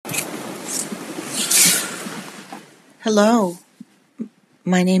Hello,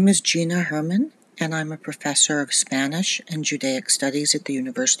 my name is Gina Herman, and I'm a professor of Spanish and Judaic Studies at the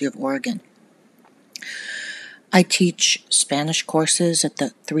University of Oregon. I teach Spanish courses at the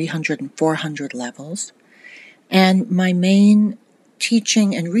 300 and 400 levels, and my main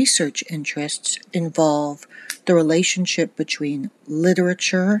teaching and research interests involve the relationship between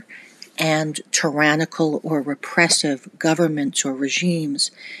literature and tyrannical or repressive governments or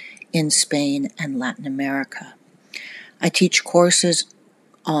regimes in Spain and Latin America. I teach courses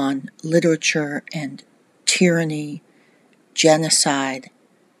on literature and tyranny, genocide,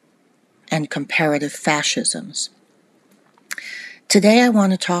 and comparative fascisms. Today I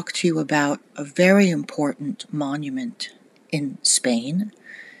want to talk to you about a very important monument in Spain.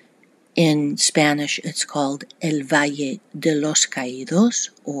 In Spanish it's called El Valle de los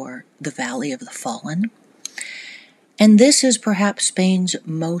Caídos, or the Valley of the Fallen. And this is perhaps Spain's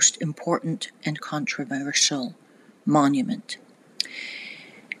most important and controversial monument.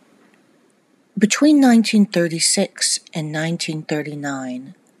 Between 1936 and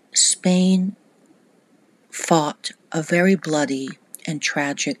 1939, Spain fought a very bloody and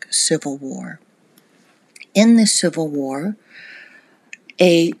tragic civil war. In this civil war,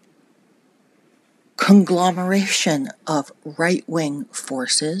 a conglomeration of right-wing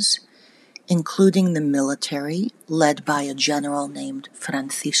forces, including the military, led by a general named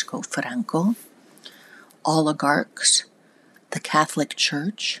Francisco Franco, oligarchs, the Catholic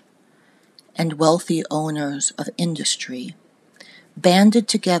Church, and wealthy owners of industry, banded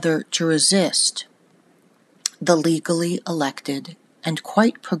together to resist the legally elected and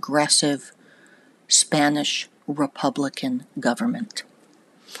quite progressive Spanish Republican government.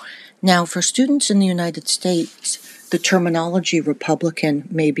 Now, for students in the United States, the terminology Republican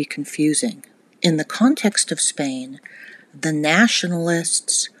may be confusing. In the context of Spain, the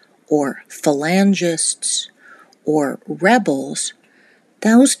nationalists or phalangists or rebels,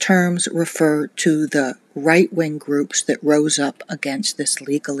 those terms refer to the right-wing groups that rose up against this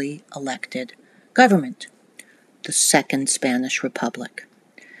legally elected government, the Second Spanish Republic.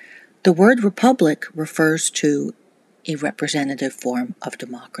 The word republic refers to a representative form of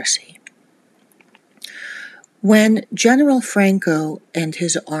democracy. When General Franco and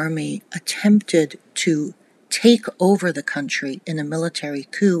his army attempted to take over the country in a military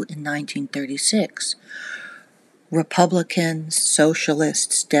coup in 1936, Republicans,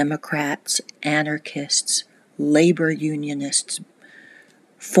 socialists, Democrats, anarchists, labor unionists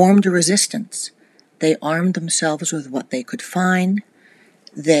formed a resistance. They armed themselves with what they could find.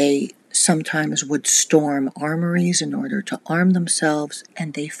 They sometimes would storm armories in order to arm themselves,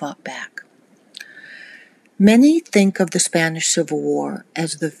 and they fought back. Many think of the Spanish Civil War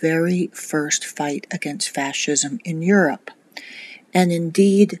as the very first fight against fascism in Europe. And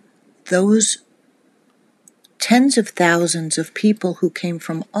indeed, those tens of thousands of people who came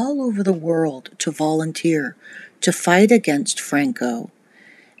from all over the world to volunteer to fight against Franco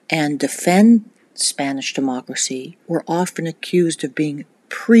and defend Spanish democracy were often accused of being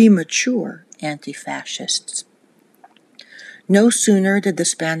premature anti-fascists. No sooner did the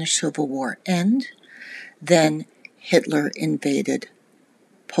Spanish Civil War end than Hitler invaded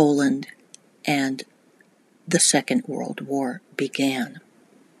Poland and the Second World War began.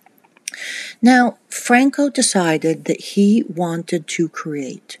 Now, Franco decided that he wanted to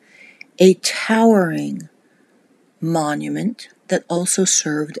create a towering monument that also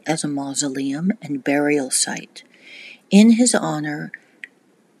served as a mausoleum and burial site in his honor,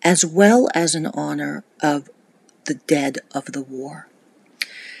 as well as in honor of the dead of the war.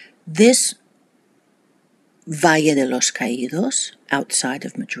 This Valle de los Caídos, outside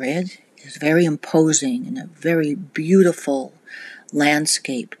of Madrid, is very imposing and a very beautiful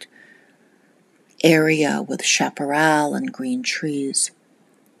landscaped area with chaparral and green trees.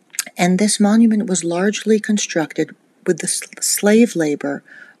 And this monument was largely constructed with the slave labor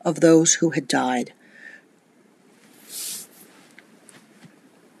of those who had died.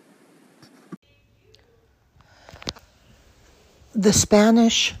 The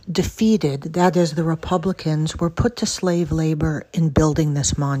Spanish defeated, that is, the Republicans, were put to slave labor in building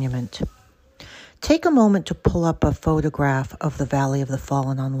this monument. Take a moment to pull up a photograph of the Valley of the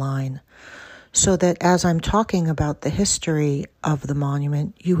Fallen online, so that as I'm talking about the history of the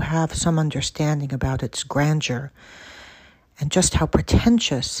monument, you have some understanding about its grandeur and just how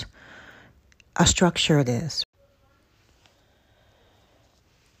pretentious a structure it is.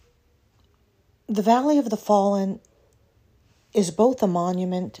 The Valley of the Fallen is both a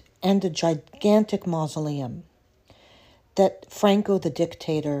monument and a gigantic mausoleum that Franco the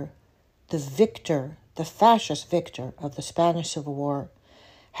dictator, the victor, the fascist victor of the Spanish Civil War,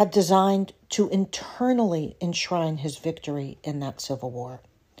 had designed to internally enshrine his victory in that civil war.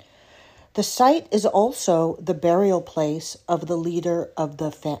 The site is also the burial place of the leader of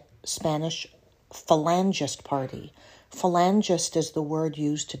the Spanish Falangist Party. Falangist is the word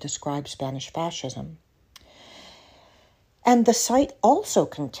used to describe Spanish fascism. And the site also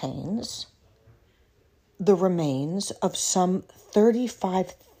contains the remains of some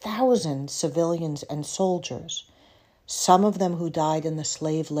 35,000 civilians and soldiers, some of them who died in the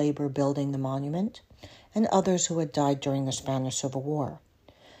slave labor building the monument, and others who had died during the Spanish Civil War.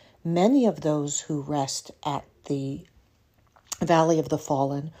 Many of those who rest at the Valley of the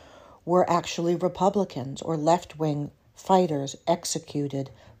Fallen were actually Republicans or left-wing fighters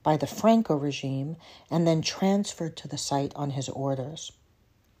executed by the Franco regime and then transferred to the site on his orders.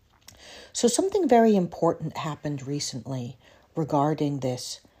 So something very important happened recently regarding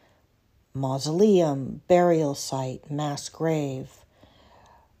this mausoleum, burial site, mass grave,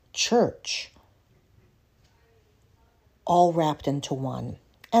 church, all wrapped into one.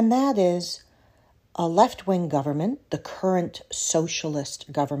 And that is a left-wing government, the current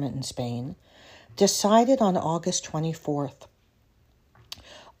socialist government in Spain, decided on August 24th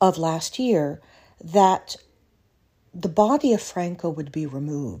of last year that the body of Franco would be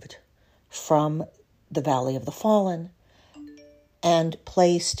removed from the Valley of the Fallen and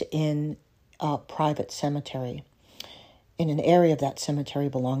placed in a private cemetery, in an area of that cemetery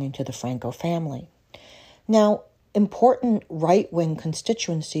belonging to the Franco family. Now, important right-wing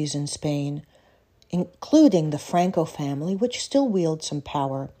constituencies in Spain, including the Franco family, which still wields some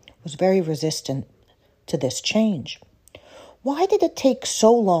power, was very resistant to this change. Why did it take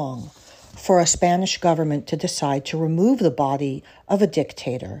so long for a Spanish government to decide to remove the body of a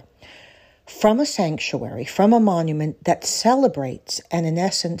dictator from a sanctuary, from a monument that celebrates and, in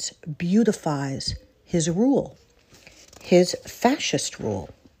essence, beautifies his rule, his fascist rule?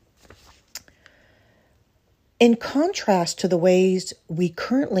 In contrast to the ways we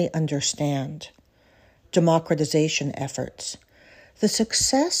currently understand democratization efforts, the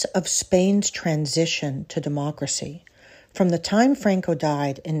success of Spain's transition to democracy from the time Franco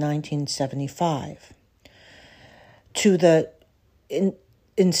died in 1975 to the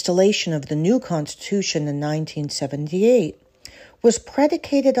installation of the new constitution in 1978 was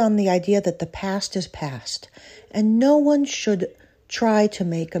predicated on the idea that the past is past and no one should try to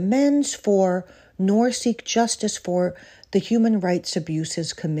make amends for nor seek justice for the human rights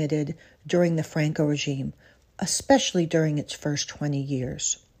abuses committed during the Franco regime, especially during its first 20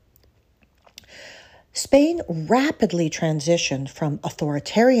 years. Spain rapidly transitioned from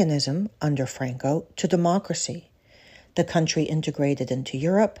authoritarianism under Franco to democracy. The country integrated into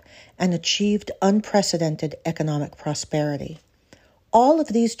Europe and achieved unprecedented economic prosperity. All of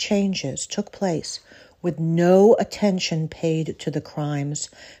these changes took place with no attention paid to the crimes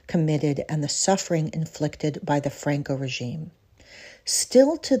committed and the suffering inflicted by the Franco regime.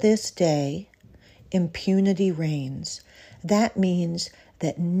 Still to this day, impunity reigns. That means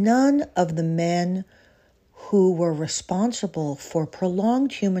that none of the men who were responsible for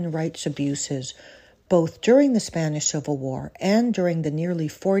prolonged human rights abuses, both during the Spanish Civil War and during the nearly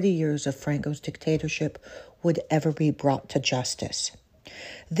 40 years of Franco's dictatorship, would ever be brought to justice.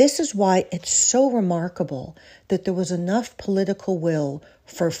 This is why it's so remarkable that there was enough political will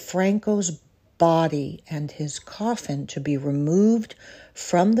for Franco's body and his coffin to be removed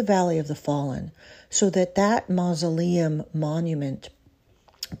from the Valley of the Fallen so that that mausoleum monument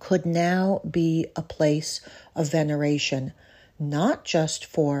could now be a place of veneration, not just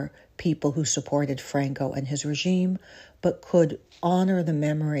for people who supported Franco and his regime, but could honor the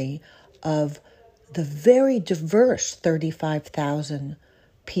memory of the very diverse 35,000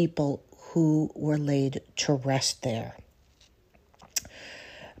 people who were laid to rest there.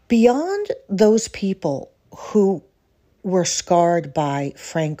 Beyond those people who were scarred by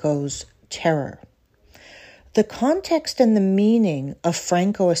Franco's terror, the context and the meaning of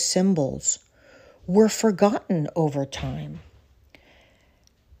Francoist symbols were forgotten over time.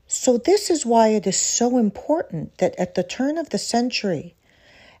 So this is why it is so important that at the turn of the century,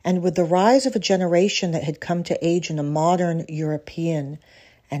 and with the rise of a generation that had come to age in a modern European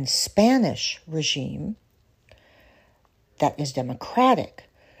and Spanish regime that is democratic,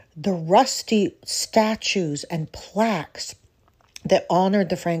 the rusty statues and plaques that honored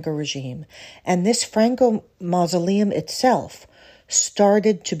the Franco regime and this Franco mausoleum itself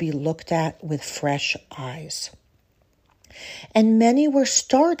started to be looked at with fresh eyes. And many were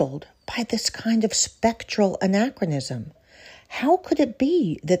startled by this kind of spectral anachronism. How could it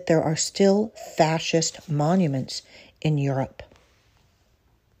be that there are still fascist monuments in Europe?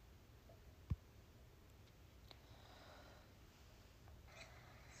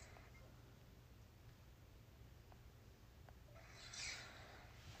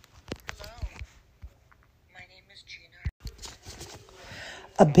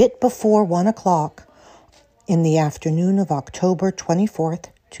 A bit before 1 o'clock in the afternoon of October 24th,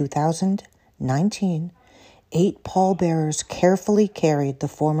 2019, 8 pallbearers carefully carried the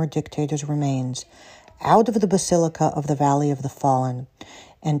former dictator's remains out of the Basilica of the Valley of the Fallen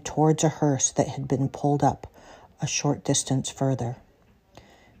and towards a hearse that had been pulled up a short distance further.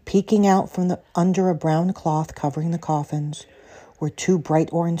 Peeking out from under a brown cloth covering the coffins were 2 bright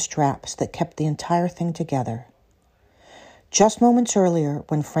orange straps that kept the entire thing together. Just moments earlier,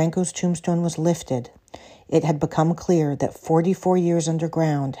 when Franco's tombstone was lifted, it had become clear that 44 years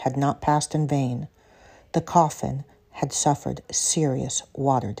underground had not passed in vain. The coffin had suffered serious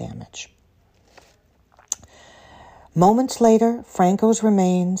water damage. Moments later, Franco's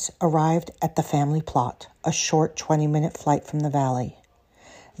remains arrived at the family plot, a short 20-minute flight from the valley.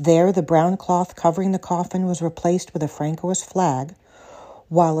 There, the brown cloth covering the coffin was replaced with a Francoist flag,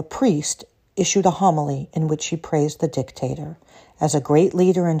 while a priest issued a homily in which he praised the dictator as a great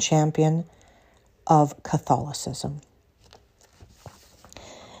leader and champion of Catholicism.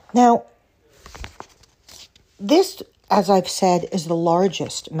 Now, this, as I've said, is the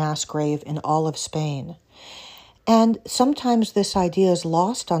largest mass grave in all of Spain. And sometimes this idea is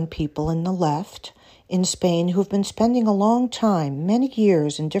lost on people in the left in Spain who've been spending a long time, many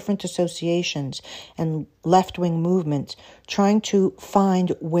years, in different associations and left-wing movements trying to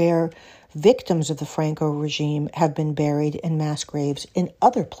find where victims of the Franco regime have been buried in mass graves in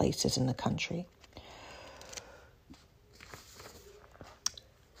other places in the country.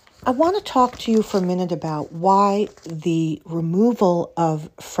 I want to talk to you for a minute about why the removal of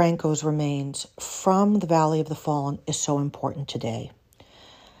Franco's remains from the Valley of the Fallen is so important today.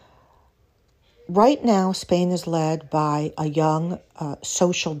 Right now, Spain is led by a young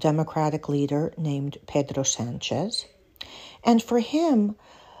social democratic leader named Pedro Sanchez. And for him,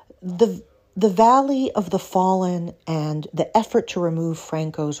 the Valley of the Fallen and the effort to remove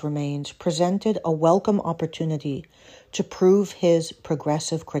Franco's remains presented a welcome opportunity to prove his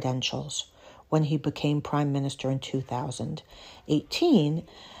progressive credentials when he became prime minister in 2018,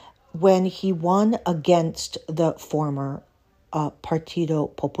 when he won against the former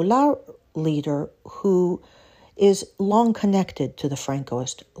Partido Popular leader who is long connected to the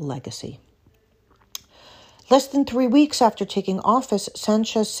Francoist legacy. Less than 3 weeks after taking office,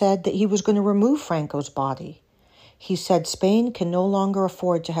 Sanchez said that he was going to remove Franco's body. He said Spain can no longer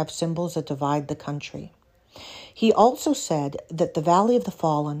afford to have symbols that divide the country. He also said that the Valley of the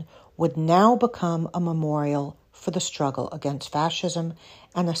Fallen would now become a memorial for the struggle against fascism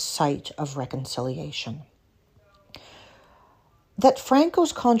and a site of reconciliation. That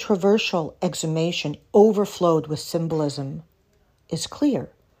Franco's controversial exhumation overflowed with symbolism is clear.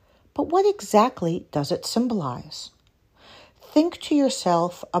 But what exactly does it symbolize? Think to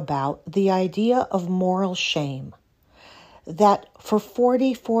yourself about the idea of moral shame, that for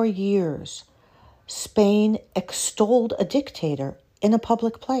 44 years, Spain extolled a dictator in a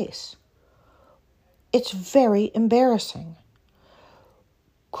public place. It's very embarrassing.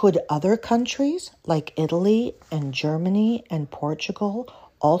 Could other countries like Italy and Germany and Portugal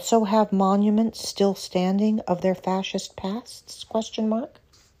also have monuments still standing of their fascist pasts? ?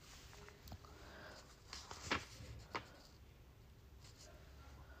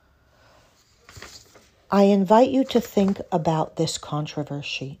 I invite you to think about this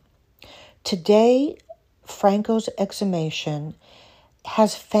controversy. Today, Franco's exhumation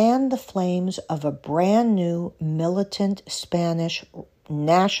has fanned the flames of a brand new militant Spanish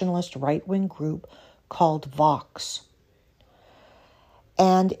nationalist right-wing group called Vox.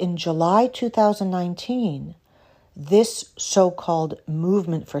 And in July 2019, this so-called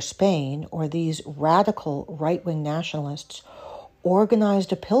Movement for Spain, or these radical right-wing nationalists,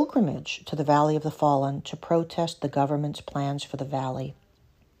 organized a pilgrimage to the Valley of the Fallen to protest the government's plans for the valley.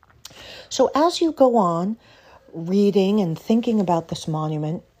 So as you go on reading and thinking about this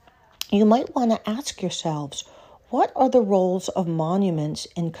monument, you might want to ask yourselves, what are the roles of monuments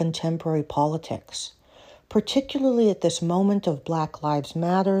in contemporary politics, particularly at this moment of Black Lives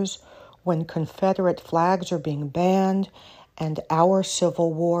Matters, when Confederate flags are being banned and our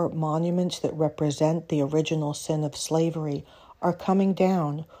Civil War monuments that represent the original sin of slavery are coming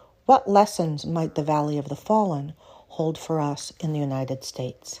down? What lessons might the Valley of the Fallen hold for us in the United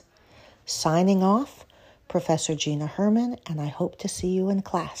States? Signing off, Professor Gina Herman, and I hope to see you in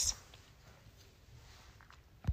class.